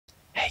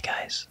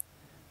guys,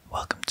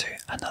 welcome to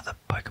another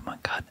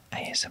Pokemon Card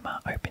ASMR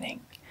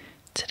opening.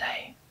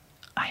 Today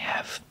I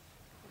have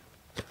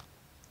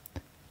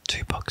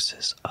 2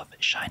 boxes of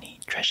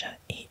Shiny Treasure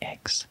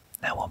EX.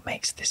 Now what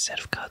makes this set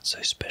of cards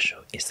so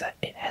special is that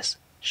it has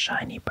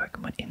shiny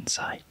Pokemon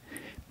inside,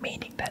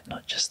 meaning that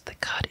not just the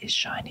card is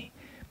shiny,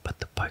 but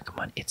the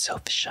Pokemon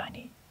itself is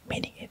shiny,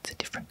 meaning it's a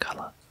different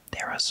colour.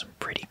 There are some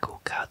pretty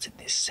cool cards in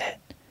this set.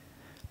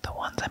 The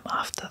ones I'm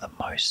after the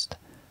most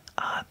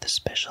are the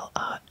special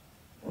art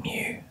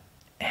Mew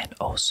and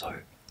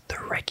also the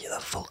regular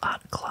full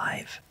art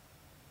Clive.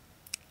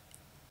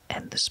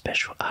 And the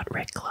special art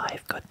red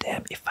Clive,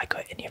 goddamn if I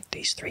got any of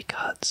these 3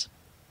 cards.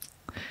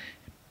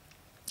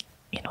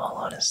 In all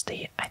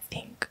honesty, I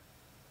think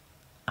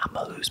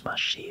I'ma lose my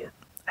shit.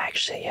 I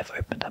actually have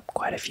opened up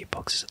quite a few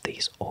boxes of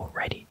these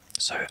already,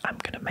 so I'm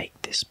gonna make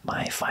this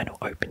my final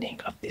opening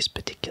of this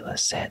particular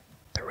set.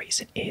 The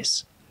reason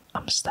is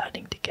I'm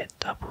starting to get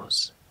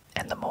doubles,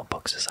 and the more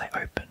boxes I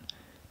open,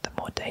 the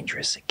more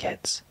dangerous it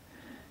gets.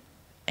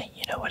 And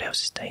you know what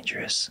else is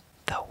dangerous?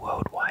 The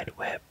World Wide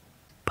Web.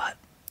 But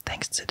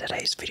thanks to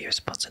today's video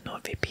sponsor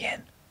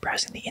NordVPN,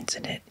 browsing the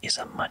internet is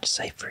a much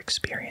safer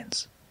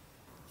experience.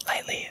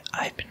 Lately,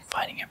 I've been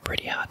finding it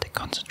pretty hard to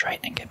concentrate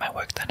and get my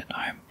work done at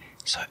home,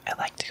 so I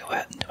like to go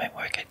out and do my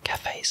work at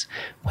cafes,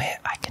 where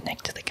I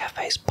connect to the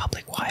cafe's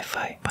public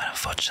Wi-Fi. But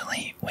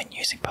unfortunately, when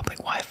using public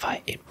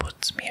Wi-Fi, it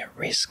puts me at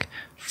risk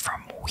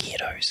from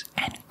weirdos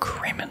and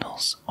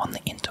criminals on the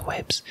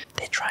interwebs.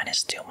 They're trying to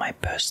steal my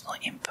personal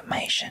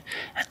information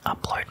and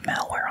upload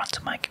malware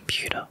onto my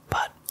computer.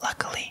 But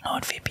luckily,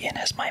 NordVPN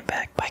has my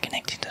back. By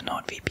connecting to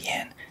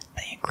NordVPN,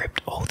 they encrypt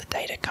all the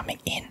data coming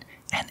in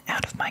and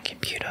out of my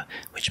computer,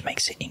 which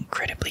makes it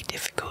incredibly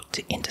difficult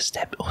to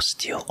intercept or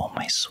steal all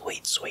my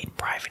sweet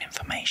private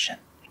information.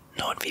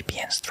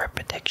 NordVPN's threat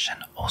protection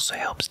also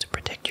helps to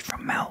protect you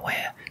from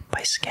malware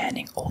by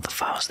scanning all the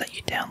files that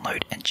you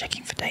download and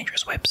checking for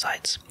dangerous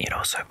websites. It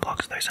also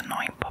blocks those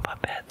annoying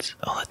pop-up ads.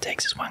 All it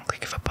takes is one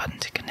click of a button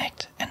to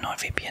connect, and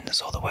NordVPN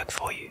does all the work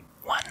for you.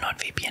 One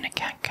NordVPN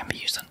account can be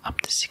used on up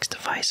to 6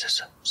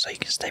 devices, so you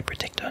can stay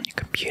protected on your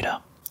computer,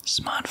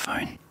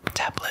 smartphone,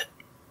 tablet,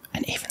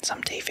 and even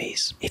some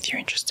TVs. If you're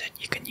interested,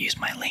 you can use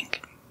my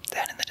link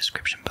down in the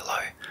description below,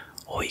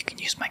 or you can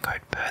use my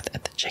code Perth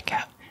at the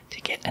checkout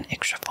to get an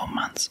extra 4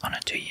 months on a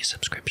 2-year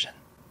subscription.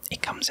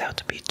 It comes out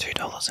to be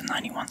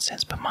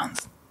 $2.91 per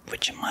month,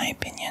 which in my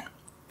opinion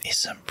is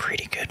some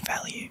pretty good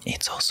value.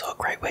 It's also a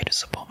great way to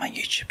support my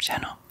YouTube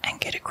channel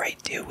and get a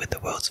great deal with the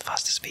world's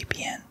fastest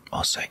VPN.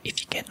 Also, if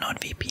you get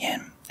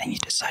NordVPN and you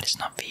decide it's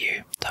not for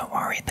you, don't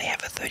worry, they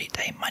have a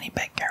 30-day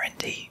money-back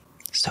guarantee,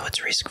 so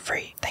it's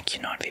risk-free. Thank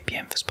you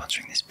NordVPN for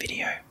sponsoring this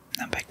video.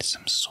 Now back to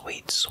some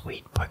sweet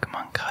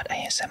Pokemon Card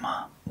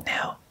ASMR.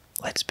 Now,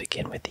 let's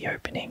begin with the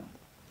opening.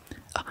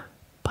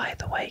 By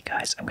the way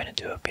guys, I'm going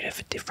to do a bit of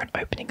a different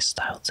opening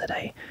style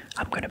today.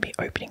 I'm going to be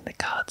opening the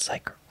cards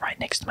like right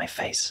next to my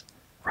face,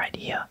 right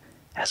here,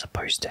 as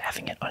opposed to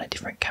having it on a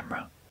different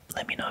camera.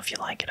 Let me know if you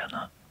like it or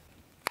not.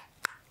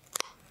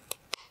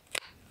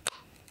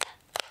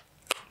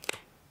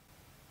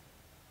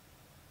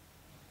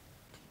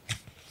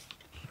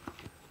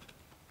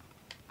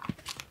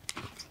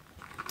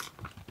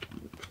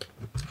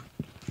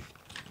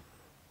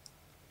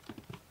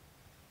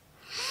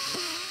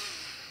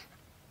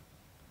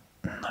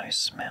 No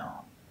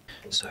smell.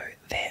 So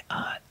there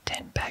are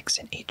 10 packs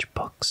in each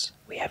box.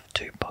 We have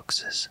 2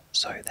 boxes,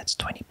 so that's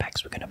 20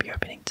 packs we're going to be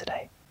opening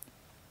today.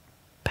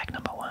 Pack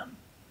number 1.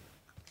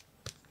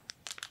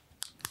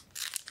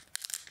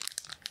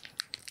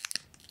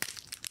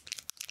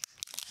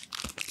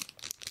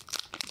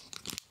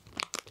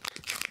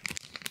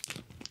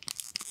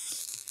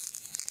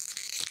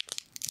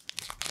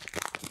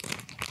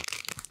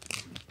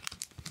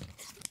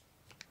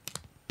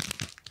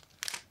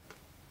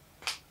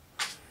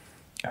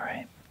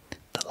 Alright,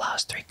 the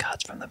last 3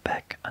 cards from the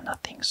back are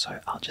nothing, so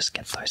I'll just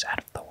get those out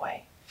of the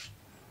way.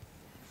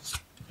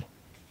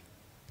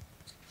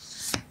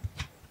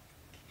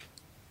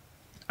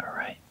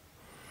 Alright,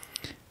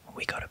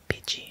 we got a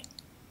Pidgey,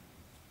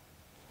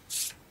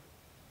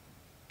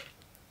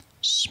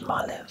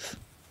 Smoliv,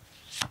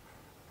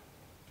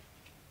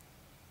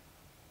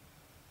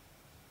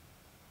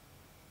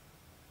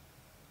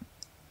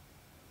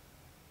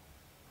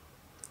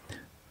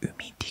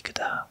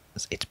 Umidikuda.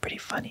 It's pretty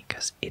funny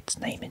because its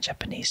name in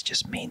Japanese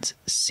just means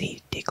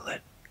sea diglet.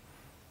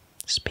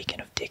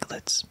 Speaking of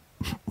diglets,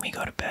 we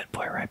got a bad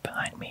boy right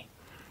behind me.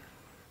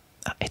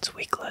 It's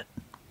Wiglet.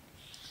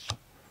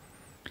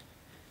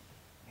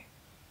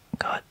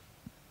 Got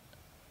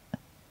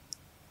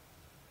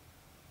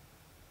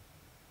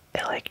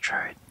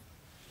Electrode.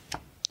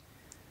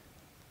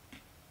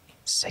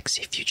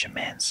 Sexy future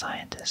man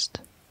scientist.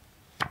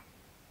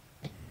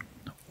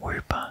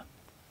 Wooper.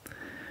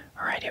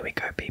 Alright, here we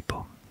go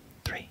people.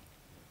 3,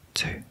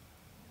 2,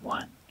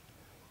 1.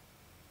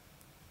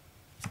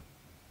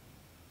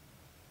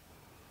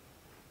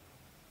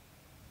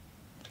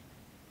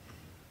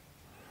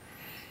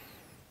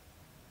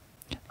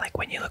 Like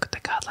when you look at the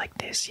card like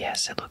this,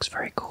 yes, it looks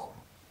very cool.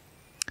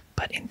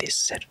 But in this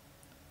set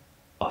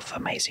of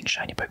amazing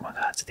shiny Pokemon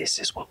cards, this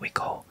is what we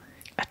call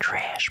a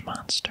trash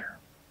monster.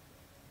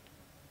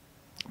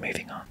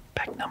 Moving on,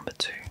 pack number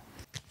 2.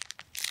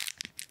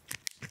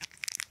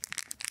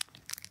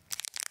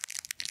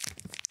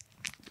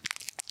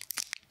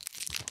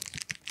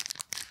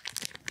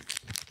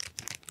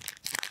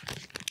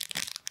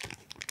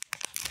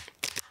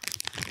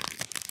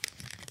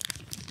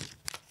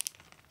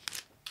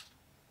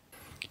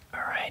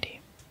 Alrighty.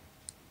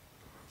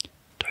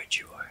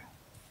 Dojuo.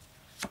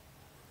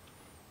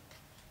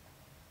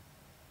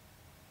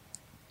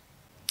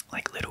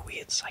 Like little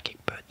weird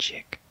psychic bird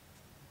chick.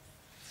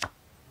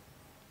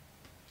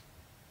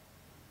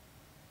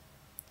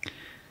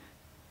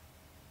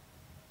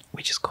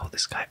 We just call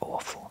this guy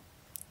awful.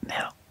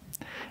 Now,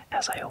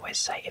 as I always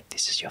say, if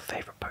this is your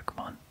favorite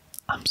Pokemon,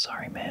 I'm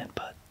sorry man,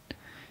 but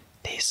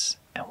this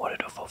and what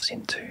it evolves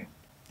into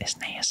is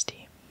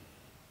nasty.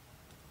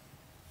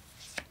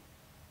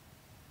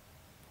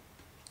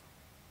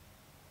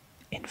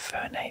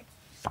 Infernape.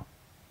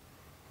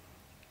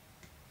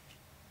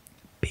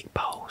 Big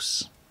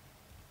Pulse.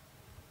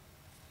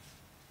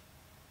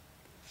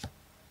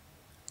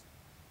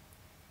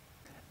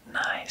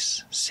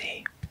 Nice,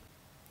 see,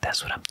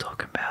 that's what I'm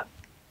talking about.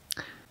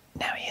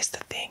 Now here's the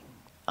thing,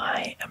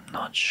 I am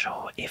not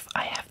sure if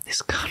I have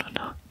this card or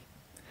not.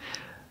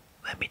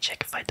 Let me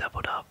check if I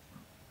doubled up.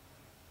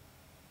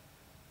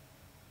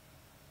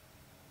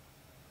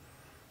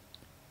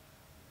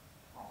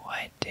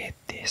 Why did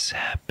this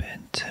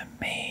happen to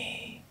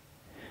me?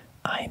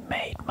 I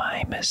made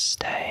my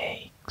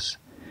mistakes.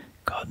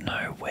 Got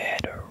nowhere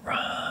to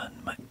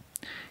run.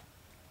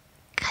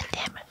 God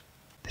damn it.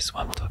 This is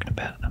what I'm talking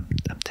about. I'm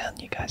telling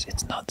you guys,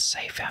 it's not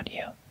safe out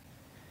here.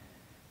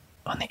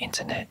 On the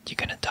internet, you're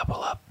gonna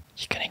double up.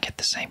 You're gonna get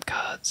the same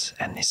cards.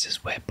 And this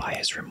is where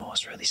buyer's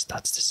remorse really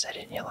starts to set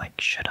in. You're like,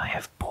 should I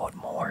have bought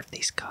more of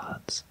these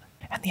cards?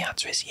 And the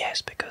answer is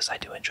yes, because I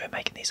do enjoy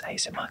making these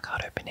ASMR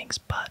card openings,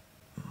 but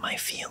my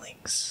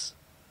feelings,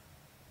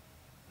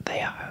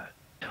 they are hurt.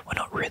 Well,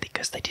 not really,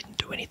 because they didn't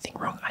do anything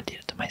wrong. I did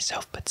it to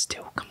myself, but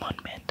still, come on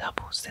man,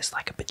 doubles. There's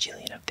like a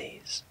bajillion of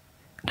these.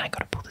 And I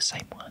gotta pull the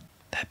same one.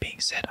 That being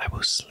said, I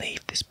will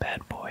sleeve this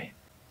bad boy.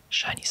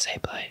 Shiny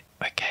Sableye.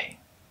 Okay,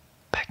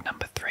 pack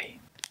number 3.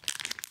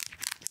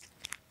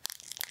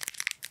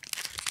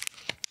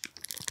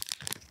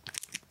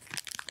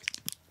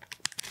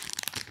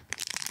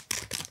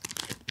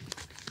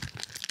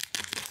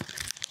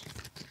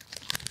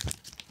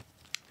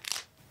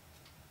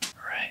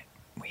 Right,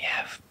 we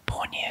have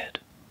Ponyard.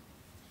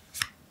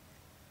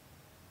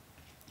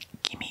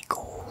 Gimme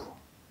Ghoul.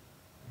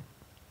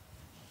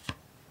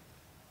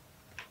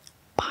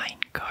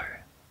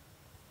 Pineco.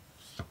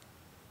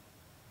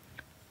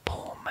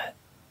 Palmet.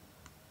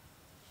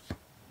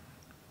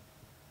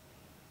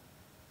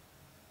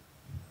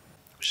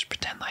 Just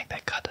pretend like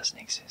that card doesn't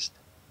exist.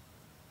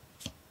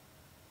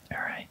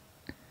 Alright.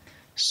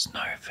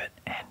 Snovet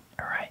and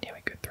alright, here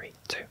we go. 3,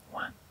 2,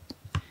 1.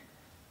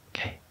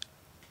 Okay.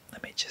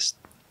 Let me just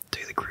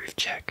do the groove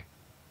check.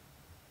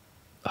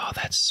 Oh,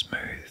 that's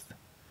smooth.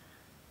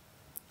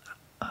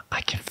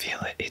 I can feel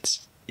it.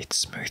 It's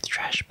smooth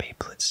trash,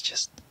 people. It's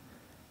just.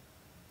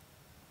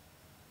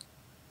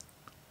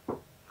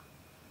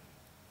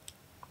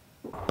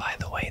 By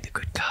the way, the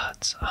good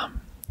cards,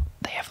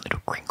 they have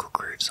little crinkle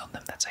grooves on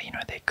them. That's how you know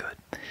they're good.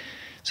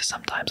 So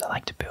sometimes I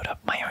like to build up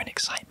my own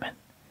excitement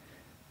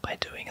by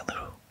doing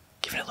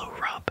giving it a little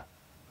rub.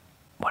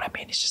 What I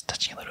mean is just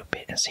touching a little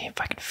bit and seeing if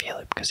I can feel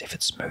it, because if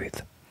it's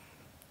smooth,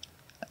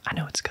 I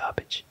know it's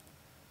garbage.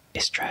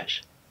 It's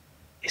trash.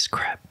 It's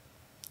crap.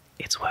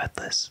 It's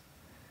worthless.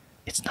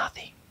 It's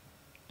nothing.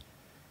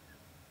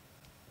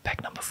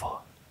 Pack number 4.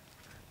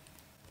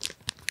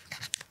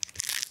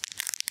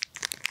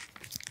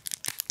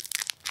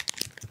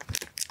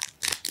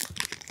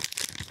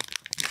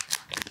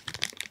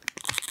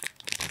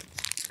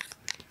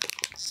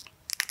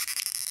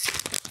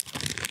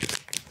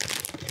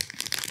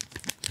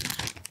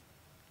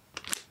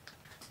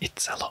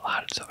 It's a lot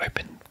harder to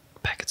open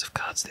packets of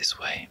cards this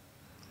way.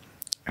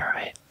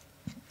 Alright,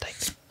 take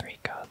 3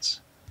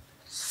 cards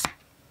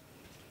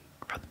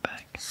from the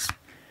back.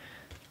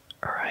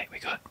 Alright, we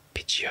got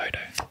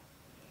Pidgeotto,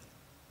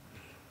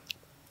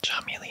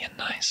 Charmeleon,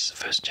 nice,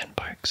 first gen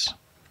pokes,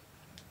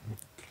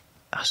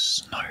 a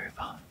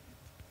Snova,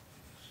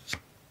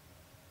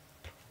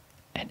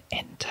 an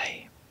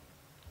Entei,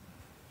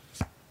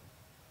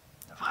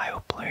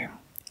 Vileplume,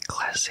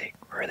 classic,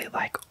 really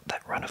like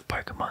that run of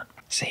Pokemon.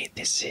 See,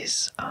 this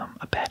is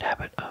a bad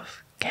habit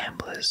of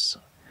gamblers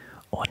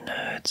or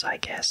nerds, I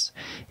guess,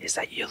 is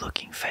that you're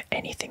looking for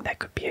anything that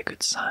could be a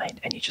good sign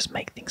and you just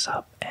make things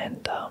up,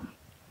 and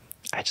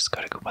I just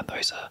got a good one.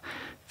 Those are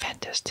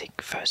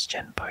fantastic first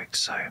gen pokes,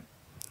 so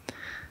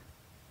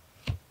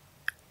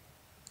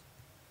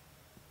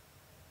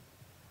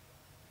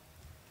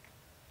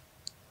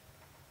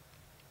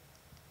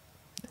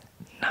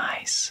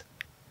nice.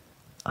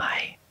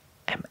 I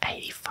am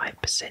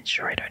 85%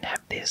 sure I don't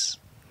have this.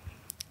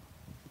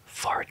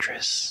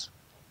 Fortress.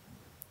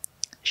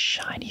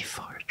 Shiny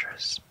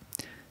Fortress.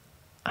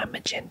 I'm a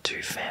Gen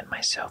 2 fan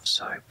myself,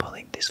 so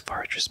pulling this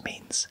Fortress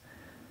means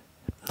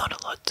not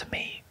a lot to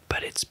me,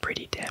 but it's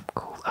pretty damn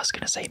cool. I was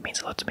gonna say it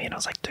means a lot to me, and I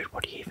was like, dude,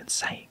 what are you even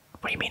saying?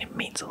 What do you mean it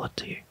means a lot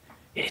to you?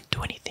 It didn't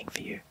do anything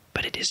for you,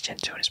 but it is Gen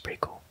 2 and it's pretty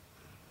cool.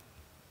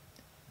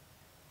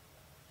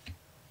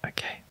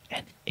 Okay,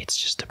 and it's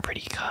just a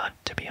pretty card,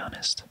 to be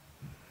honest.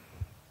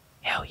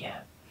 Hell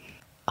yeah.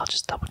 I'll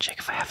just double check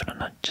if I have it or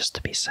not, just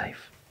to be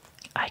safe.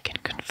 I can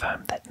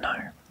confirm that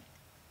no,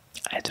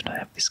 I do not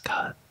have this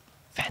card.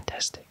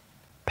 Fantastic.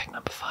 Pack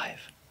number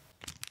 5.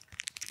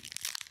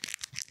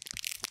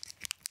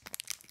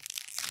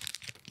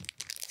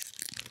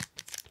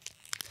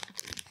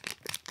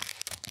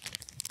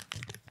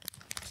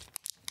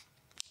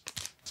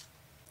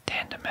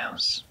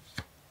 Mouse.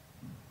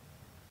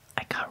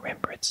 I can't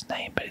remember its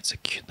name, but it's a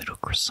cute little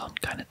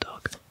croissant kind of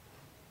dog.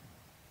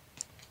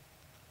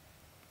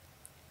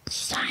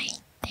 Sign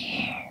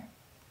there.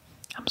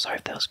 I'm sorry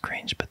if that was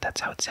cringe, but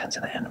that's how it sounds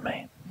in the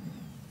anime.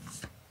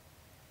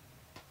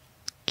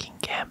 King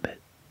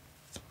Gambit.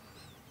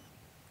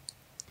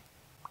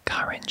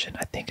 Car engine.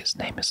 I think his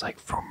name is like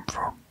Vroom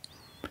Vroom.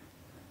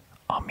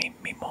 I'm in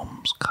me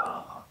mom's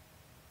car.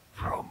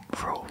 Vroom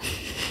Vroom.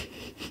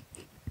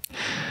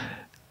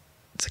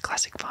 It's a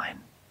classic vine.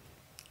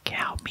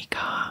 Cow me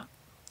car.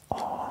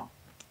 Oh,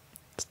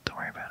 don't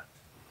worry about it.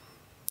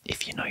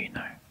 If you know, you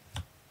know.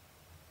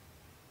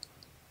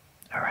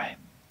 Alright.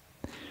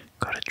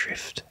 Got a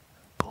drift.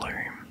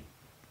 Bloom.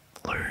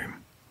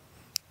 Bloom.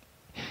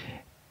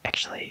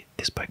 Actually,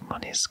 this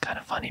Pokemon is kind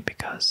of funny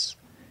because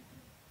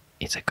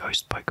it's a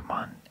ghost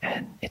Pokemon,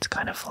 and it's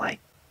kind of like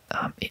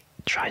it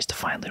tries to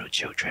find little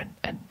children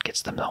and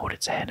gets them to hold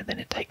its hand, and then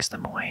it takes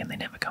them away and they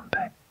never come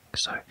back.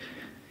 So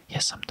yeah,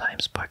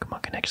 sometimes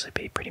Pokemon can actually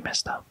be pretty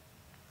messed up.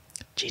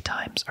 G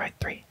times. Alright,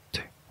 3,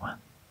 2, 1.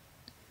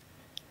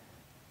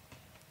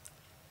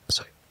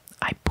 So,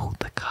 I pulled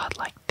the card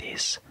like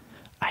this.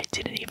 I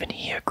didn't even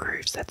hear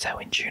grooves. That's how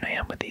in tune I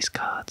am with these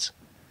cards.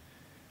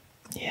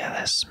 Yeah,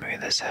 that's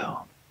smooth as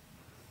hell.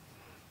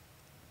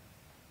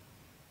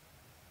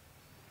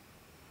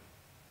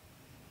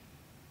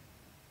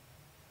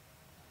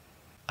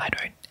 I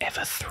don't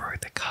ever throw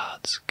the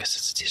cards because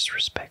it's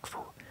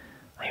disrespectful.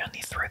 I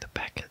only throw the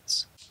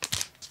packets.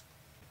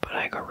 But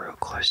I got real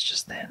close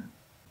just then.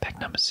 Pack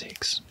number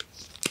 6.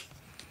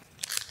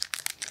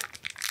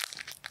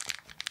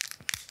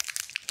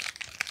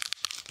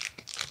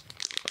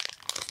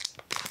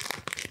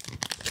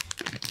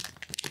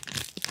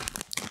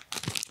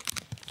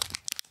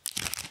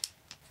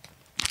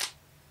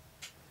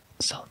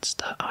 Solid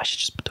start. Oh, I should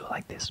just do it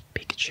like this.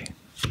 Pikachu.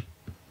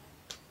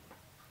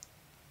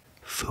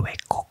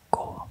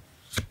 Fuecoco.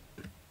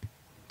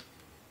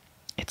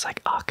 It's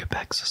like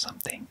Arcapax or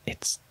something.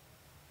 It's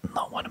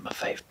not one of my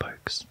fave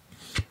pokes.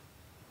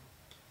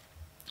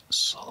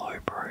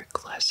 Slowbro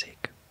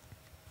Classic.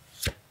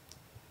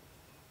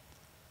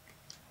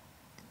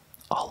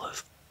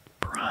 Olive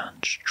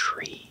Branch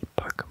Tree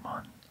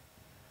Pokemon.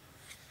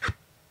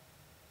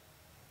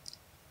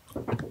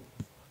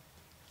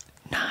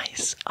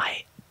 Nice.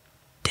 I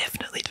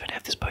definitely don't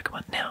have this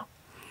Pokemon now.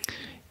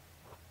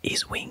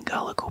 Is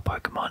Wingull a cool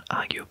Pokemon?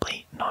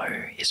 Arguably, no.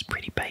 It's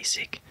pretty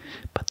basic,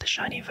 but the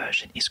shiny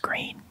version is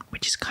green,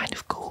 which is kind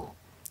of cool.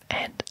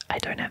 And I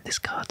don't have this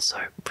card, so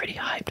pretty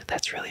hyped.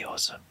 That's really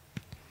awesome.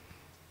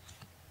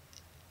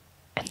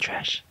 And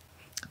trash.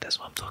 That's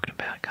what I'm talking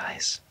about,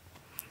 guys.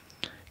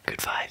 Good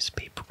vibes,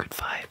 people. Good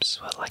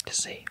vibes. What I'd like to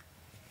see.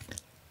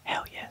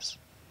 Hell yes.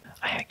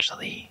 I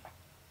actually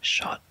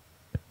shot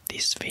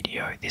this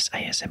video, this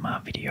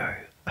ASMR video,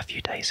 a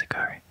few days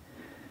ago.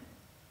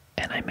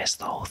 And I messed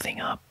the whole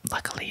thing up.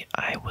 Luckily,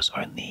 I was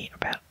only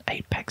about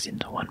 8 packs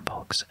into one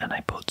box, and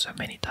I pulled so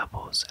many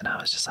doubles, and I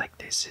was just like,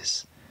 this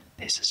is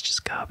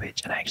just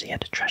garbage. And I actually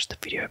had to trash the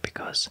video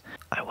because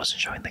I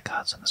wasn't showing the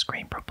cards on the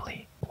screen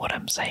properly. What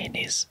I'm saying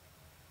is,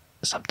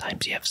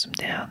 sometimes you have some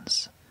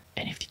downs,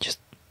 and if you just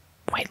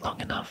wait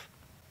long enough,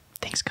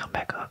 things come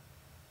back up.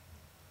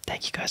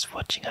 Thank you guys for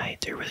watching. I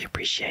do really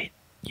appreciate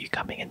you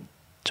coming and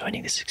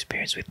joining this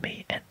experience with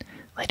me and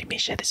letting me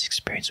share this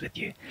experience with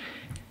you.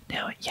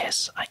 Now,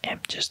 yes, I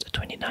am just a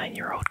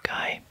 29-year-old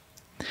guy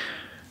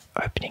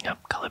opening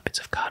up colored bits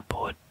of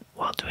cardboard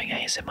while doing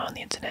ASMR on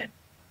the internet.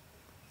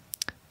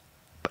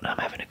 But I'm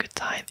having a good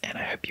time, and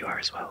I hope you are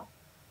as well.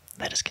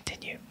 Let us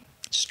continue.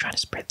 Just trying to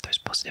spread those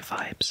positive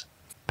vibes.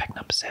 Pack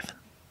number 7.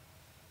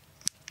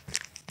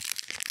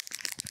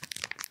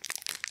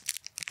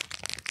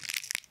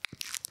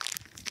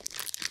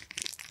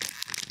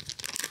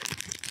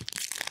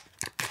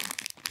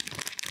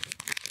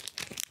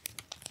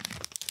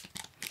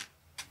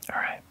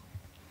 Alright.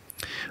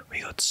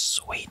 We got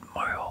Sweet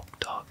Mohawk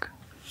Dog.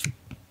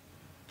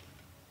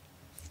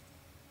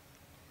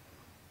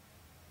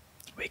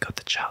 We got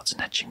the Child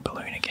Snatching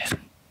Balloon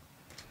again.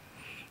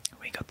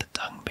 We got the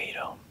Dung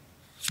Beetle.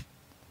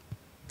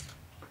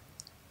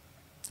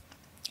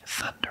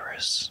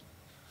 Thunderous.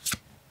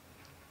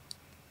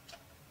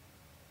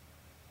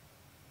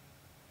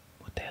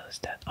 What the hell is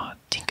that? Oh,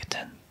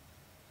 Tinkerton.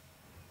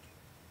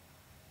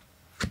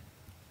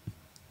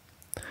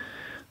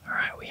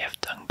 Alright,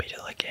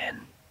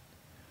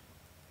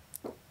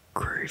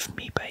 Groove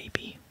me,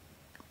 baby.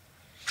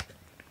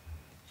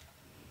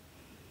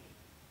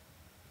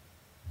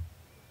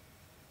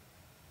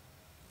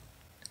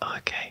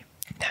 Okay,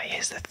 now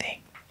here's the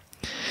thing.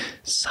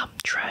 Some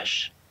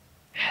trash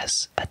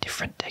has a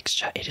different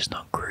texture. It is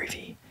not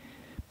groovy,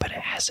 but it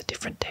has a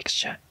different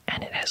texture,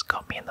 and it has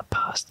got me in the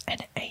past,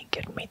 and it ain't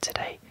getting me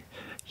today.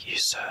 You,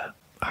 sir,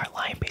 are a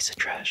lying piece of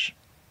trash.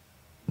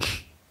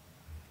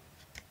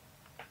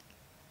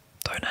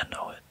 Don't I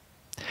know it?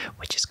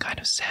 Which is kind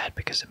of sad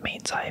because it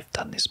means I've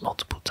done this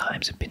multiple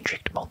times and been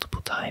tricked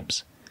multiple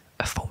times.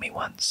 Fool me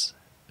once,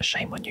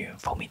 shame on you.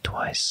 Fool me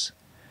twice.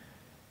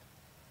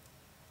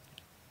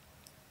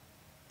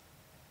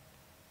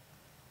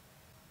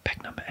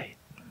 Pack number 8.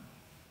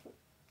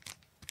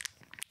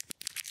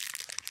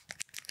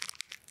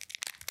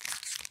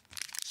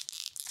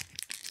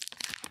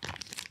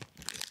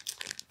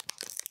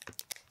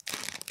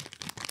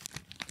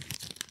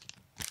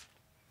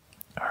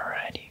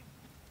 Alrighty.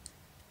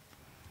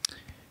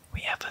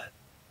 We have a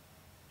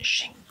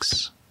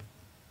Shinx.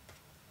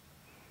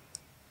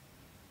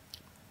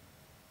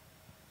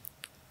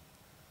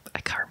 I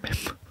can't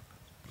remember.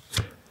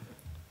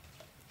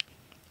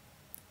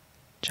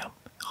 Jump,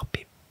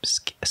 hoppy,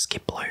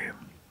 skip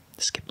bloom.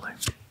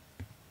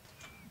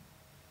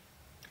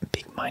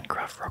 Big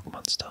Minecraft rock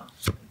monster.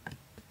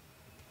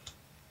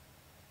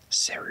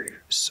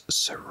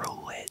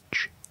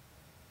 Cerulege.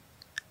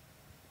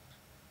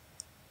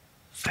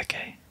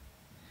 Okay.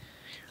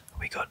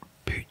 We got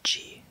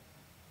Poochie,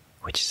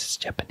 which is its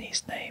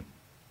Japanese name.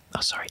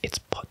 Oh, sorry, it's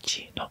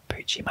Pochi, not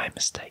Poochie. My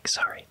mistake,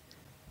 sorry.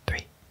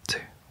 3, 2,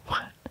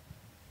 1.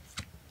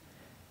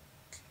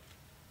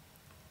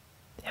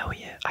 Hell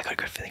yeah, I got a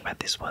good feeling about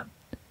this one.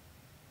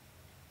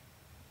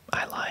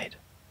 I lied.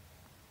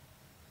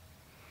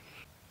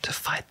 To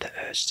fight the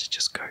urge to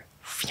just go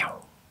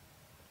phew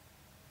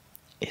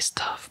is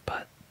tough,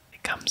 but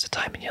it comes a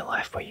time in your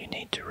life where you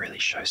need to really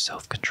show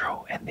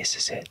self-control, and this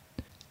is it.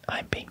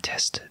 I'm being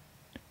tested,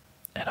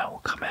 and I will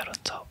come out on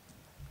top.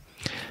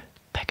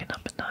 Packet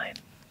number 9.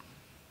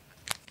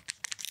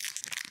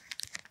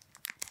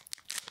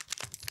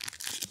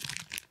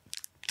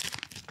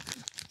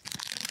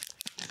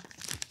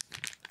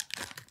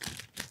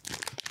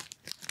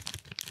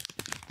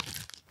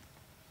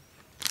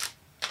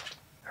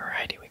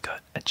 Alrighty, we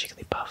got a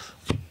Jigglypuff.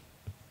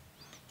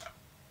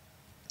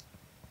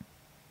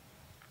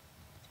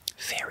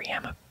 Fairy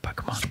Hammer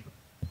Pokemon.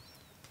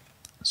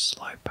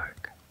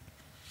 Slowpoke.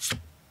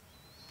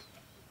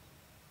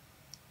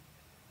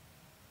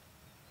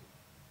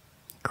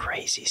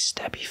 Crazy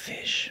Stabby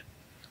Fish.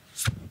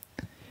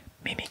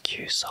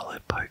 Mimikyu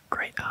Solid Poke,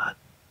 great art.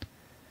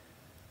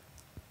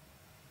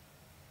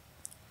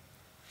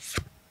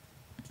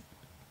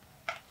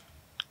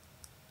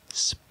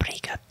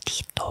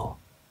 Sprigatito.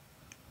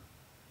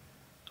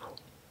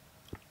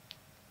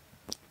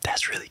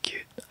 That's really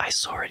cute. I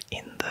saw it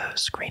in the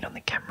screen on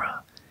the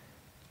camera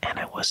and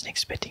I wasn't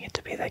expecting it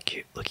to be that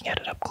cute looking at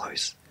it up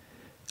close.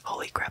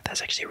 Holy crap,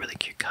 that's actually a really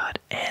cute card,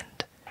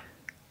 and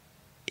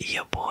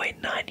your boy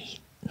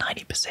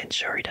 90%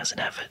 sure he doesn't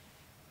have it.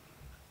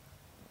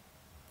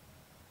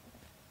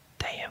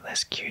 Damn,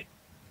 that's cute.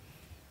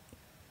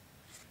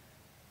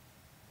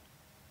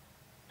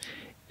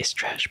 It's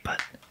trash,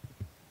 but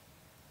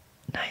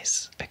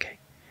nice. Okay,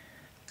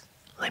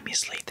 let me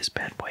sleeve this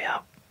bad boy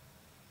up.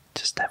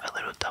 Just have a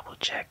little double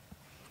check.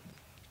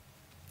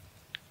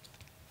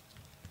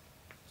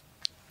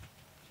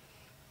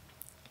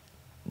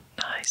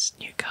 Nice,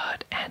 new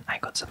card, and I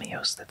got something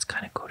else that's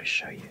kind of cool to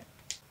show you.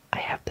 I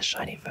have the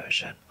shiny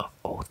version of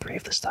all 3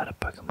 of the starter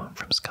Pokemon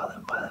from Scarlet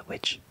and Violet,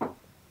 which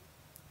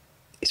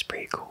is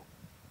pretty cool.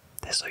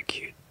 They're so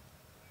cute.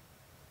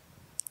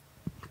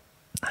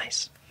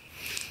 Nice.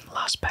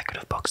 Last packet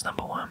of box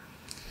number 1.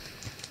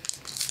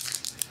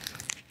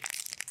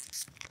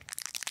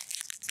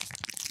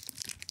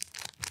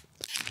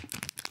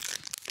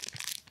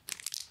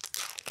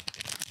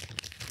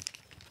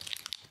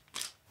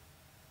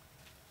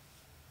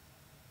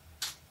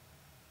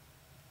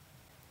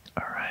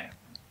 Alright.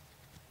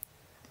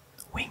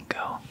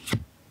 Wingo.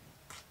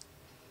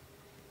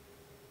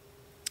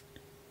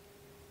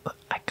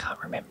 I can't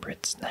remember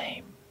its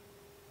name,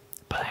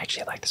 but I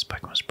actually like this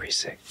Pokemon. It's pretty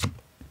sick.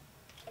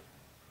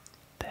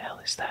 The hell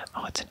is that?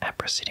 Oh, it's an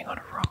Abra sitting on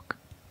a rock.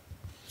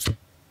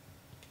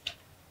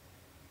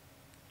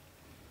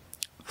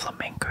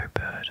 Flamenco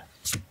bird.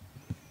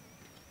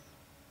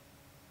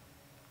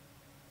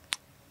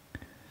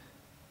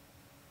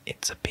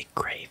 It's a big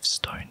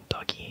gravestone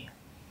doggy.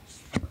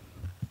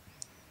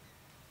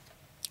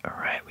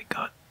 Alright, we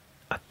got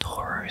a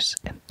Tauros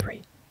and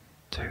 3,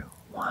 2,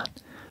 1.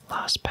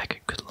 Last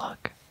packet, good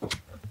luck.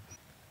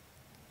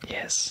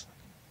 Yes.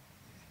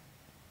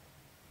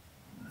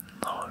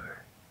 No.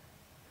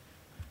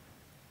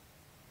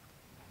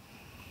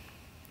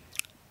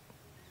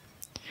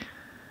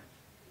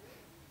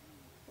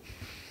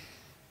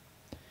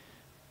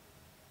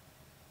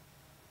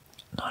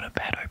 Not a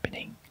bad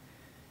opening.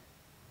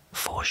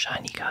 4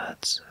 shiny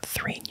cards,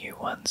 3 new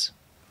ones.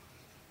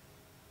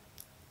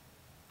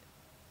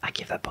 I I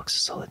give that box a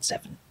solid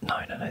 7. No,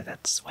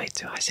 that's way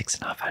too high.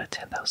 6.5 out of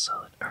 10. That was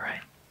solid.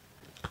 Alright.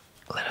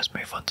 Let us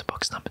move on to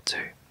box number 2.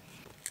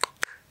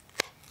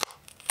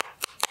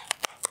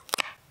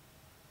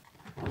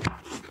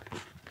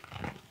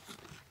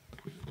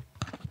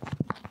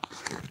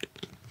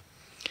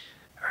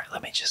 Alright,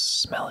 let me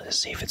just smell it to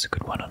see if it's a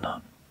good one or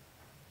not.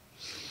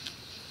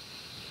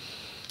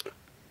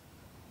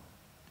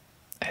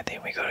 I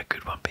think we got a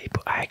good one,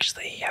 people. I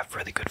actually have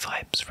really good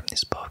vibes from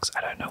this box.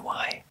 I don't know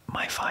why.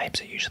 My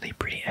vibes are usually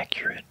pretty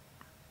accurate.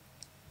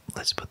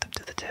 Let's put them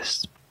to the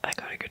test. I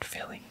got a good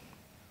feeling.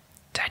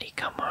 Daddy,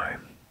 come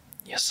home.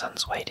 Your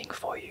son's waiting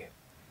for you.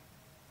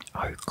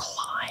 Oh,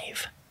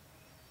 Clive.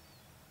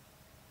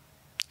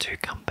 Do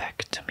come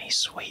back to me,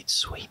 sweet,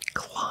 sweet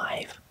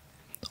Clive.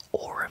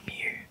 Or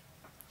Mew.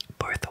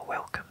 Both are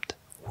welcomed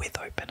with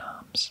open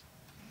arms.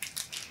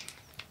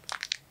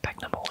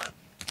 Pack number 1.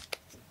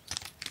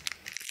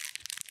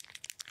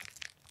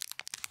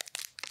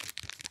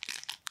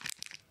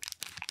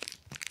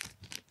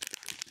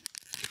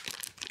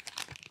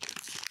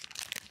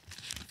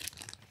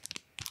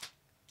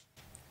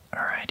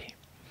 Alrighty.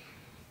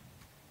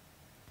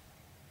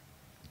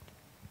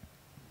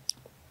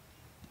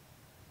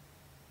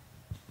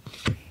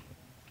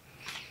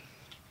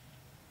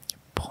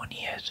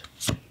 Ponyhead.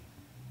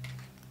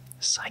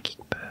 Psychic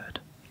Bird.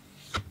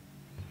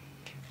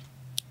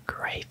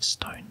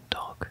 Gravestone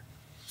Dog.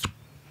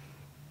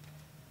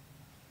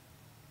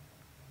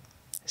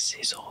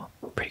 Sizzle.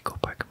 Pretty cool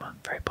Pokemon.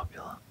 Very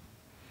popular.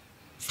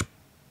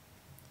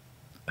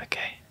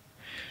 Okay.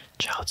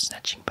 Child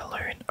Snatching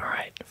Balloon.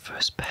 Alright,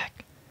 first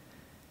pack.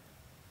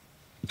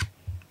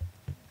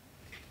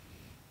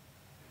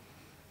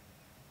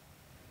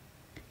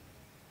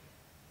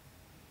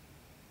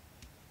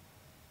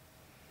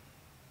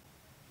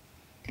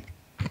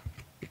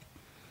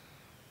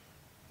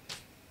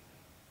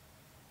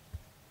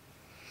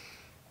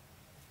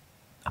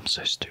 I'm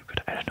so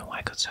stupid. I don't know why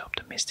I got so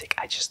optimistic.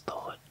 I just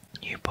thought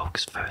new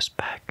box first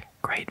pack,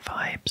 great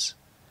vibes,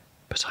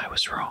 but I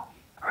was wrong.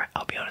 Alright,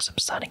 I'll be honest, I'm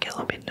starting to get a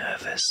little bit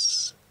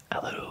nervous.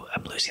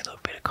 I'm losing a little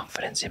bit of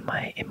confidence in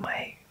my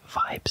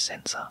vibe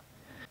sensor.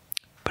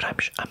 But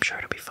I'm sure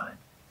it'll be fine.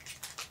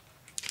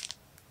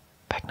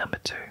 Pack number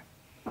 2.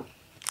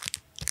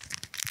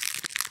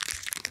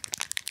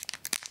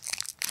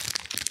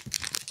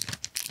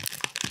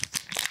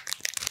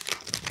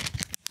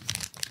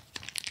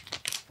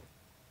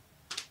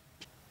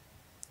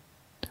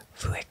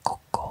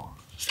 Fuecoco.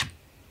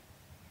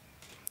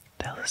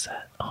 The hell is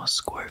that? Oh,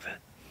 Squirvet.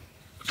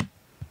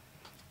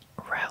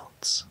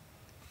 Routes.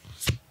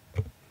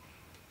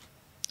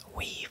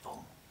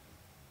 Weevil.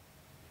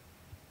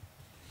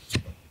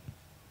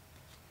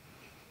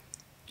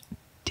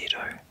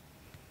 Ditto.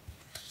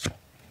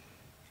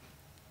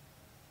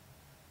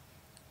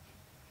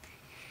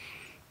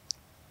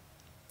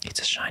 It's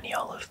a shiny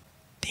olive.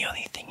 The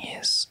only thing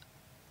is,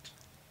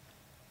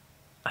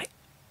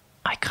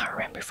 I can't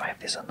remember if I have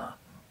this or not.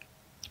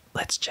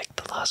 Let's check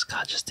the last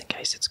card just in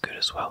case it's good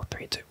as well.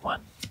 3, 2,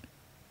 1.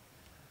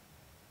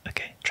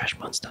 Okay, Trash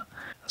Monster.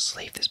 Let's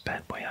leave this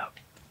bad boy up.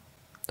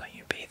 Don't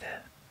you be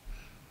there.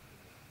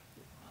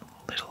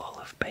 Little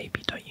olive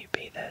baby, don't you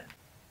be there.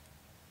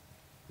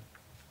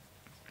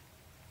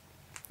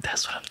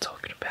 That's what I'm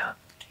talking about.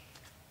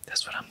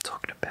 That's what I'm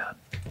talking about.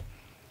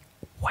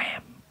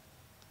 Wham!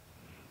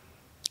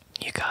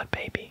 New card,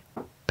 baby.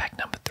 Pack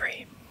number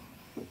 3.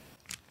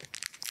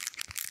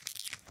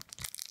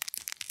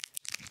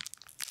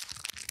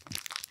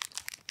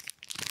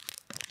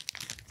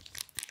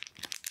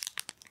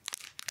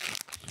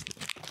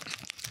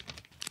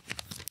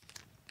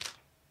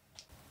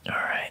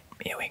 Alright,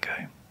 here we go.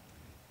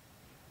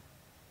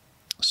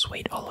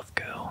 Sweet Olive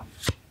Girl.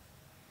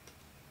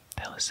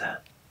 The hell is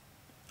that?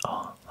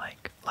 Oh,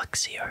 like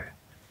Luxio.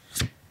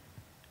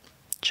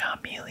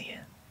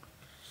 Charmeleon.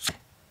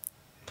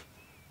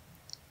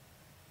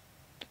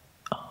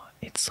 Oh,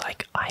 it's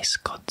like Ice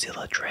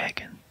Godzilla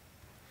Dragon.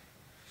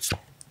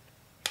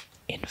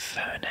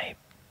 Infernape.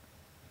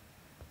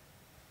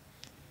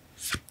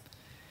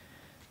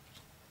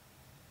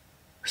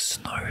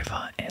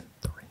 Snova, and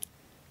 3,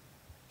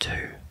 2,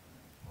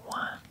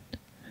 1.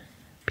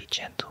 Be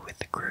gentle with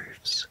the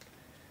grooves,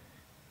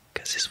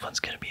 because this one's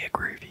gonna be a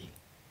groovy.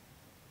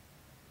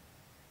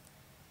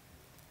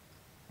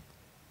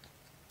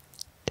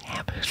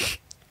 Damn it.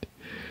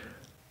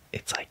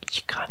 It's like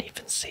you can't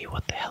even see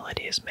what the hell it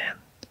is, man.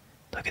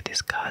 Look at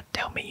this card.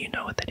 Tell me you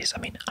know what that is. I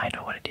mean, I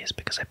know what it is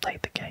because I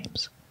played the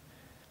games.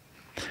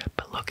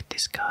 But look at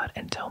this card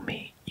and tell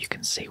me you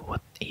can see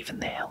what even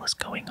the hell is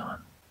going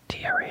on.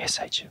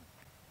 T-R-A-S-H.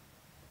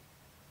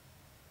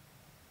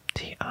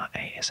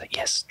 T-R-A-S-H.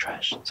 Yes,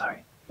 trash.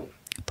 Sorry.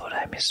 Thought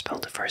I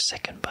misspelled it for a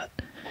second, but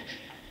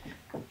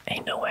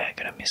ain't no way I'm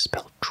gonna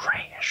misspell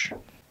trash.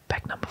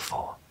 Pack number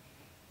 4.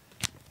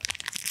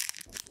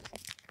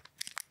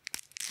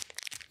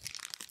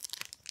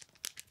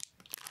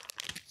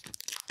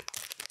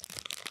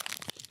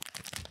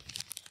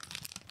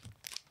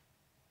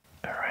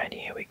 Alright,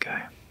 here we go.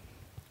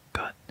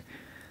 Got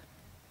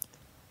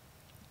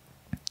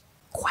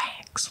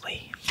Quaxly.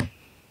 Huxley,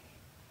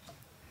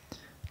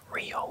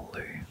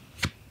 Riolu.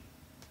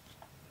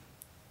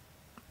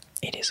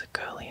 It is a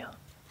Curlier.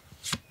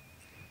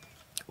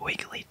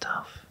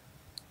 Wigglytuff.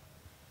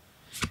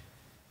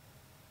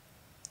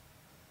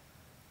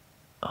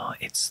 Oh,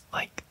 it's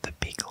like the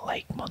big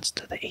lake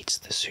monster that eats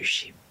the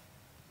sushi.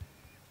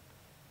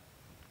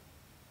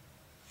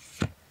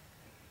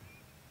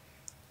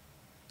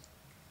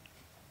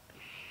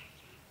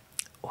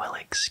 Well,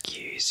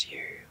 excuse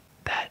you.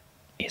 That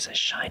is a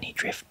shiny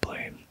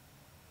Driftbloom.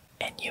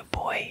 And your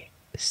boy,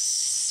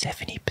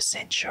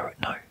 70% sure.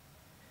 No,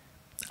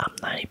 I'm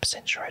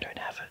 90% sure I don't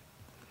have it.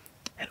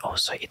 And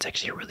also, it's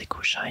actually a really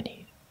cool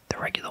shiny. The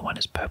regular one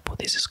is purple,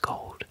 this is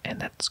gold, and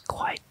that's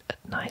quite a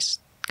nice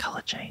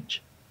color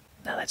change.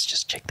 Now let's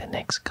just check the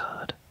next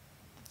card,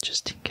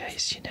 just in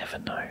case, you never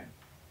know.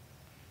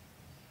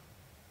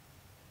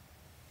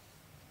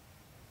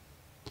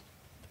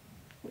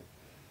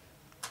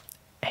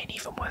 Ain't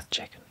even worth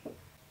checking.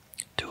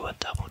 Do a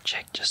double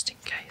check just in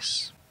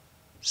case.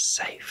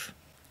 Safe.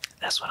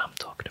 That's what I'm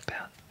talking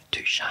about.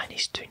 2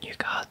 shinies, 2 new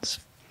cards.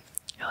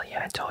 Hell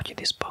yeah, I told you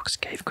this box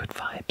gave good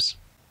vibes.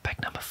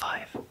 Pack number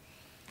 5.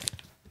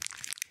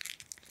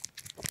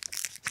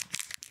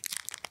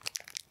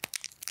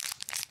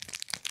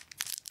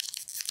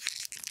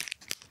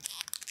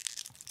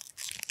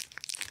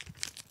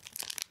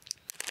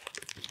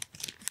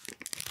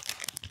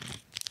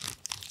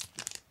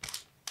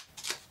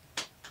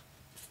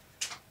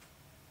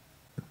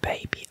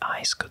 Baby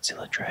Ice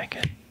Godzilla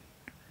Dragon.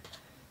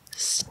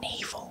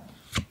 Sneevil.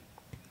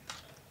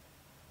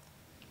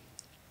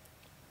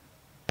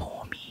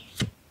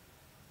 Pormy.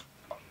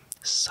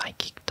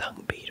 Psychic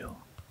Dung Beetle.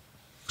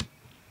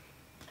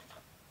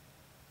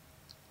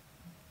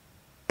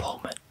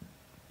 Palmet.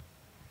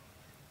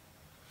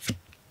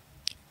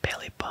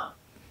 Pelipper.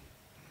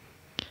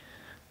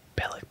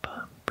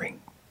 Pelipper.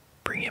 Bring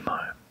him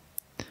home.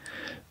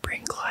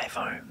 Bring Clive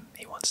home.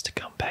 He wants to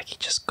come back, he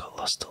just got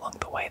lost along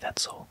the way,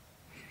 that's all.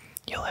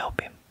 You'll help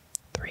him.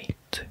 3,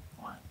 2,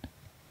 1.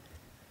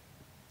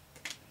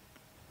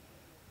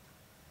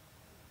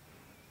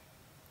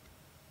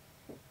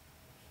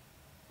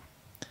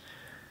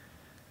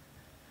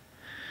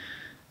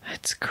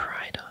 It's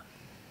Crider.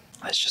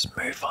 Let's just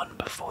move on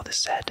before the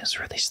sadness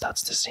really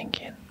starts to sink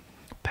in.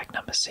 Pack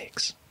number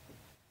 6.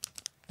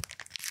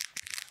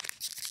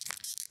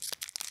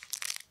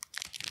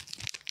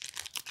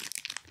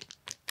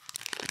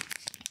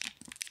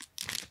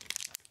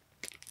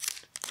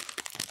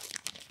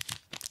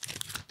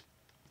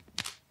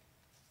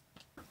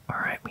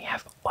 Alright, we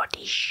have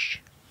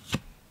Oddish,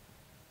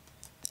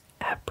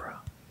 Abra,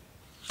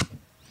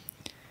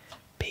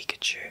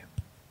 Pikachu,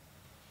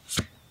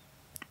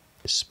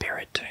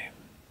 Spiritomb,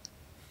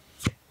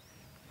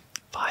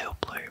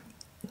 Vileplume.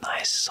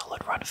 Nice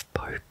solid run of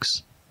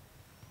pokes.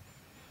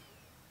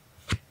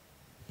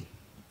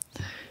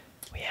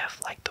 We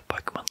have like the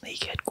Pokemon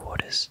League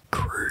headquarters.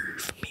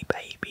 Groove me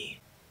baby.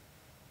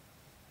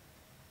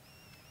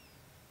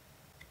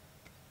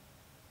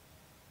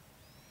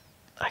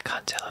 I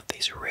can't tell if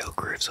these are real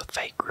grooves or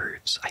fake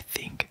grooves. I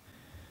think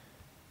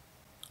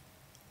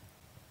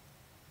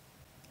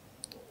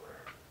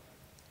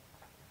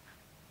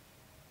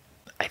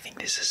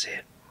this is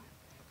it.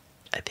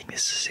 I think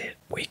this is it.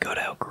 We got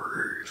our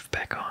groove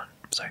back on.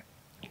 So,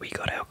 we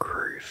got our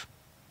groove.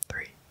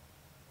 3.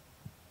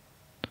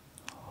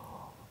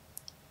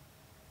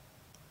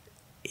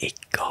 It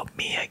got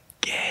me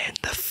again.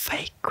 The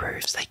fake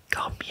grooves, they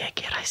got me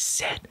again. I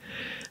said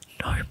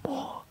no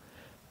more.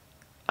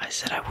 I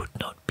said I would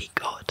not be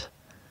got.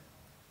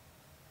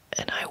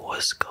 And I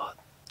was got.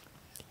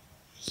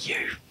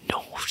 You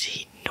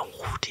naughty,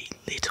 naughty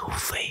little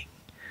thing.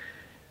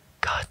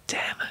 God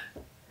damn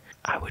it.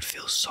 I would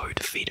feel so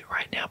defeated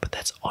right now, but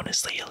that's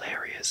honestly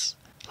hilarious.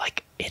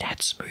 Like, it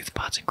had smooth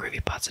parts and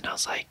groovy parts, and I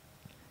was like,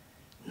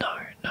 no,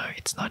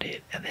 it's not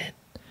it. And then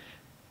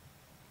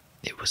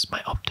it was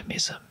my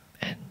optimism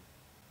and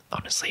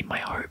honestly my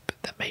hope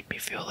that made me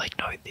feel like,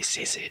 no, this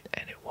is it,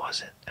 and it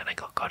wasn't, and I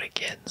got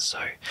again. So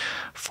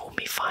fool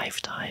me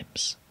 5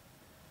 times.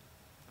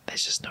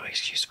 There's just no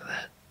excuse for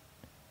that.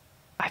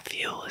 I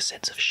feel a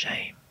sense of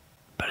shame,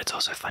 but it's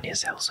also funny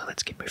as hell, so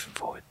let's keep moving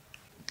forward.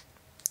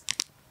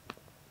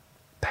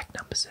 Pack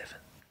number 7.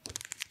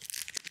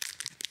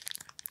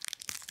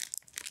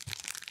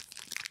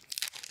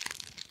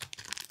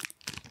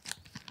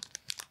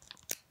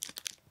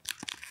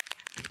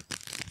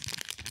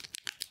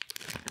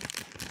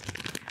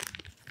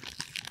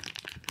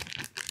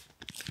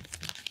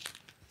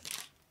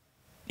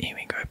 Here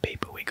we go,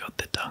 people. We got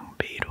the Dung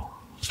Beetle.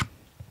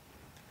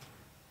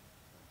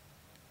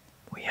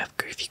 We have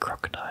Goofy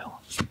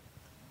Crocodile.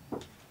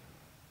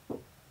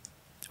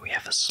 We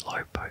have a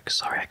Slowpoke.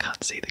 Sorry, I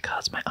can't see the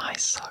cards. My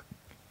eyes suck.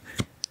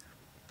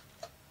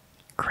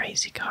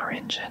 Crazy Car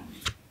Engine.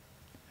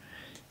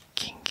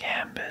 King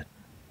Gambit.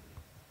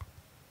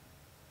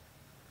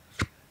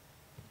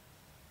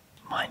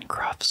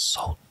 Minecraft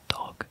Salt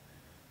Dog.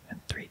 And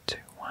 3, 2,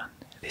 1.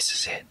 This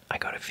is it. I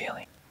got a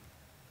feeling.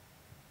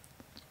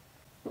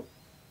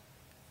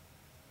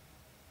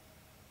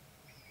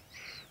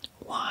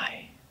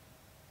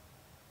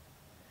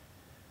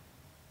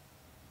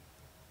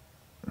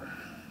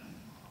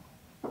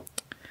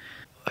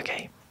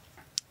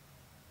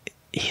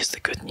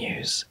 good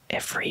news.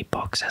 Every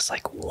box has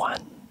like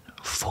one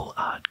full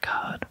art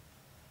card.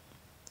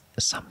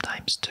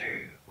 Sometimes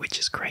two, which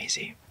is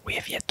crazy. We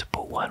have yet to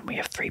pull one. We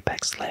have 3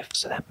 packs left,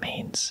 so that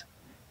means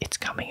it's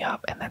coming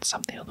up, and that's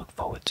something to look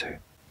forward to.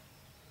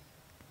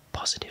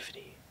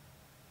 Positivity.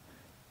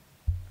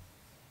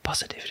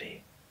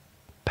 Positivity.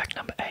 Pack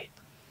number 8.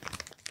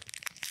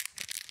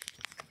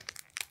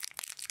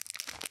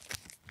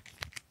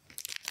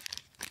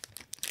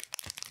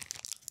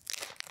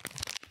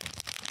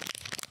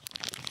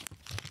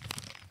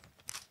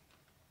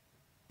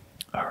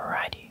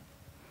 Alrighty.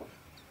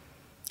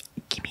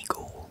 Gimme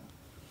Ghoul.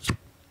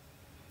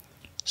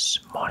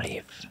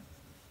 Smoliv.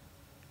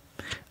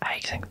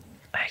 I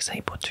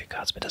accidentally put 2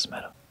 cards, but it doesn't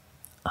matter.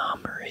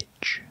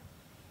 Armorage.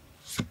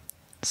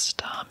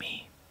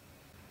 Starmie.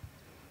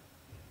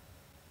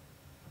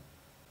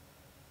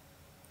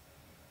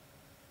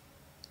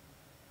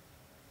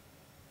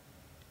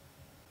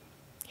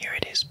 Here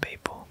it is,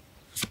 people.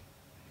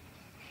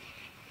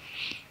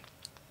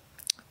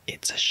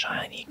 It's a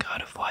shiny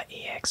card of White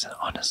EX, and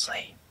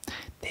honestly,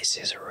 this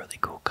is a really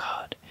cool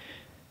card.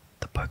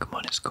 The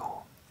Pokemon is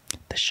cool.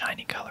 The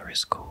shiny color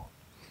is cool.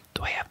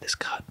 Do I have this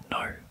card?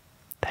 No.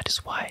 That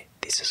is why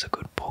this is a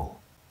good pull.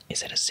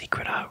 Is it a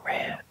secret art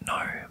rare?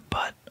 No,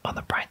 but on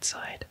the bright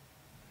side,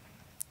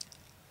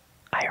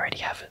 I already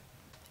have it.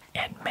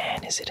 And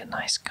man, is it a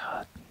nice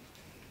card.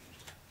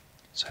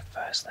 So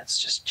first, let's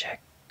just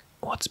check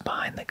what's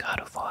behind the card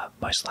of fire.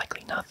 Most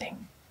likely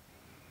nothing.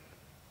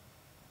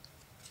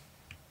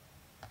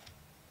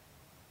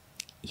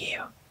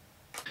 Yeah.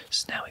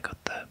 So now we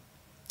got the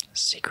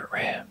secret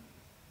rare.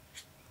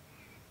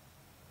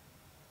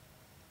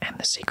 And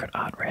the secret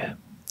art rare.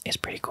 Is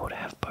pretty cool to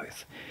have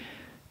both.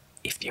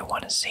 If you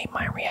want to see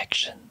my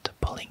reaction to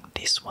pulling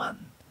this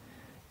one,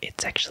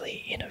 it's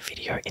actually in a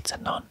video. It's a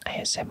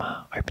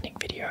non-ASMR opening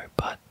video,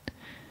 but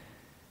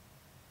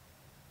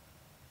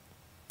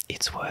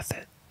it's worth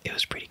it. It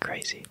was pretty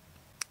crazy.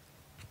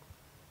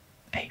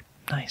 Hey,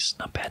 nice,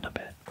 not bad, not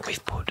bad.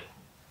 We've put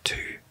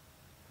 2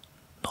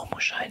 normal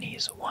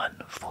shinies,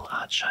 1 full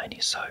art shiny,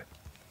 so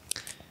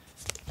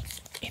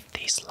in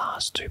these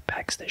last 2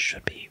 packs there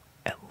should be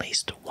at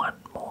least 1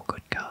 more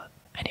good card.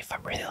 And if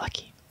I'm really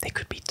lucky, there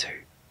could be 2.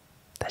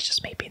 That's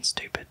just me being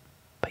stupid,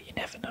 but you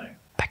never know.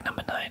 Pack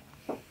number 9.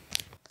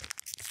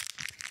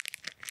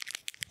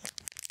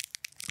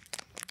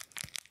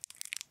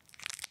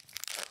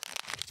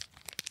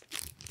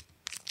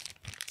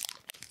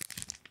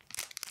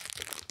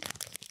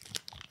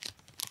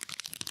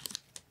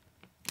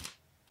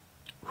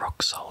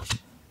 Rock Salt.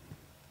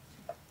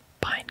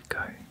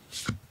 Pineco.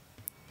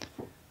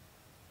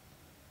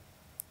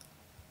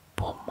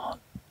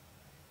 Beaumont.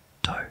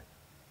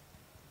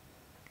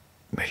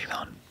 Moving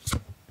on.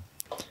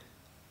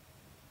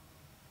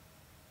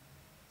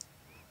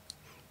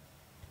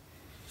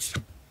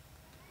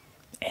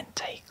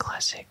 Entei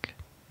Classic.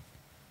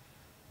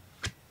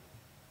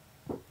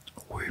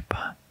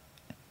 Wooper.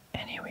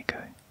 And here we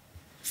go.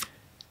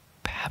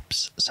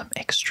 Perhaps some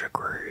extra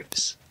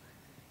grooves.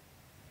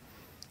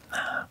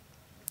 Nah,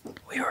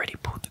 we already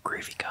pulled the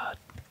groovy card.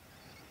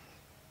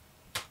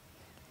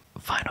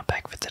 Final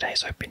pack for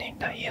today's opening.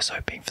 Now here's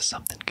hoping for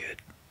something good.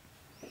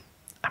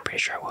 I'm pretty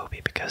sure it will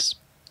be because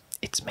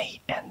it's me,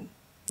 and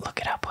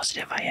look at how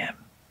positive I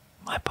am.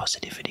 My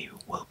positivity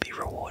will be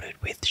rewarded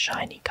with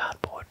shiny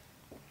cardboard.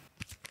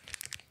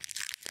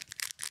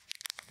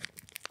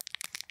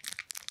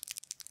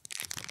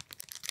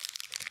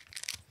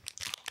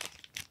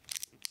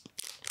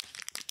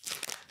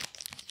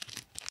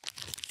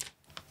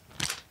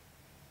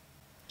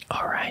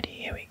 Alrighty,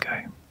 here we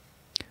go.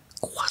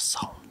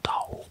 Croissant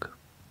Dog.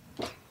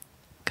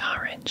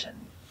 Car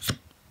Engine.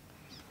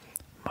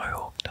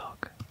 Mohawk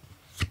Dog.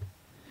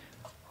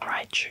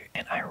 Raichu,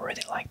 and I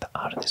really like the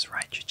art of this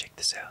Raichu. Check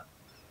this out.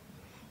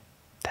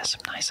 There's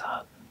some nice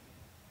art.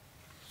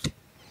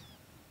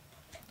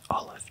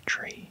 Olive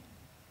Tree.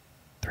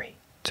 3,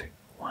 2,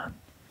 1.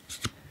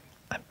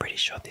 I'm pretty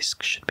sure this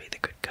should be the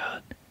good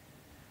card.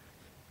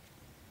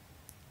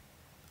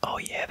 Oh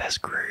yeah, that's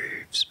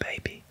Grooves,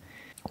 baby.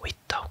 We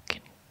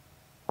talking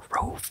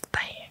Grove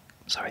Dang.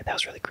 Sorry, that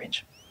was really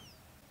cringe.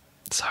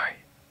 Sorry.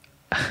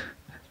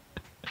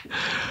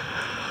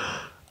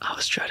 I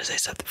was trying to say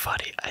something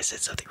funny. I said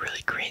something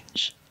really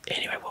cringe.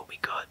 Anyway, what we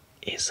got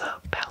is a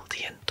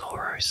Paldean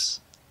Tauros.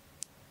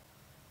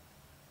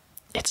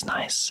 It's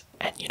nice,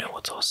 and you know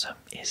what's awesome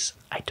is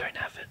I don't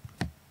have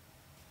it.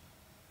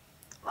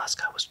 Last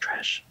card was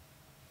trash.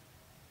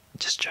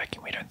 Just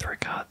joking, we don't throw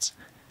cards.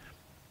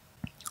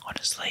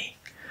 Honestly,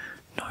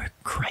 no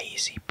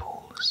crazy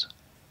pulls,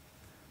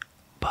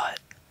 but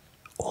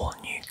all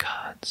new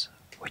cards,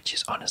 which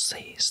is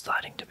honestly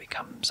starting to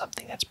become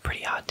something that's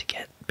pretty hard to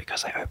get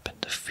because I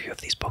opened a few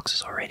of these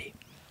boxes already.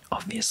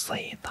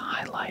 Obviously, the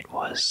highlight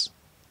was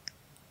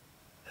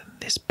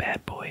this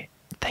bad boy.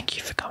 Thank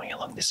you for coming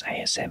along this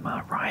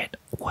ASMR ride.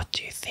 What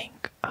do you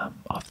think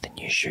of the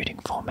new shooting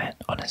format?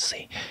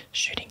 Honestly,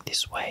 shooting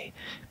this way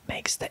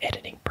makes the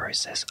editing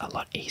process a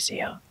lot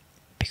easier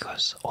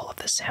because all of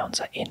the sounds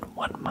are in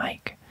one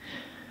mic.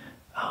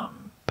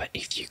 But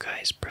if you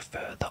guys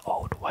prefer the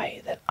old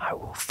way, then I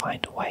will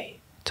find a way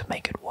to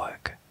make it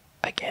work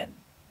again.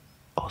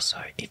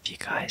 Also, if you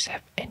guys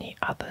have any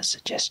other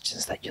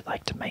suggestions that you'd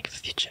like to make for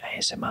future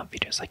ASMR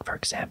videos, like for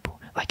example,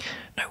 like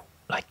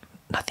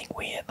nothing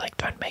weird, like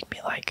don't make me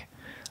like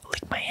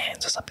lick my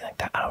hands or something like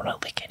that. I don't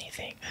want to lick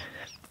anything,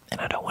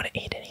 and I don't want to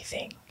eat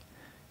anything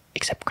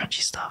except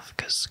crunchy stuff,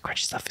 because crunchy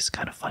stuff is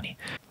kind of funny.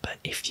 But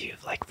if you,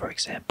 like for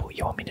example,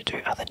 you want me to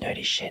do other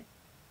nerdy shit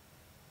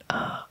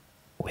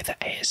with an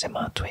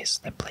ASMR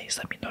twist, then please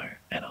let me know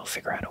and I'll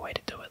figure out a way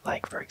to do it.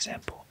 Like for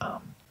example,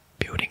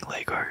 building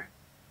Lego.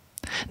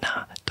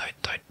 Nah,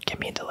 don't get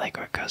me into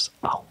Lego, because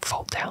I'll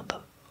fall down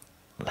the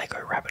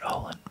Lego rabbit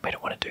hole, and we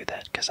don't want to do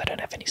that because I don't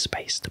have any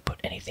space to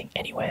put anything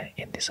anywhere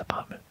in this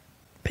apartment.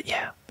 But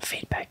yeah,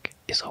 feedback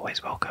is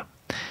always welcome.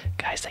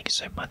 Guys, thank you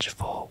so much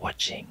for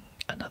watching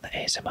another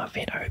ASMR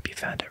vid. I hope you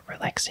found it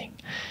relaxing,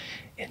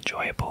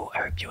 enjoyable.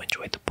 I hope you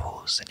enjoyed the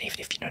pulls, and even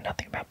if you know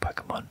nothing about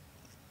Pokemon,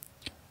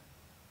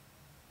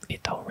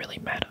 it don't really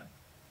matter,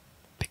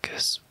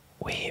 because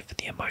we're here for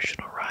the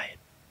emotional ride.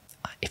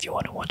 If you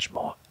want to watch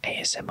more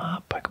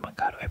ASMR Pokemon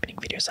card opening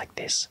videos like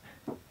this,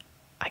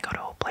 I got a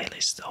whole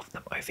playlist of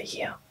them over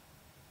here.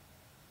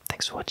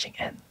 Thanks for watching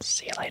and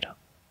see you later.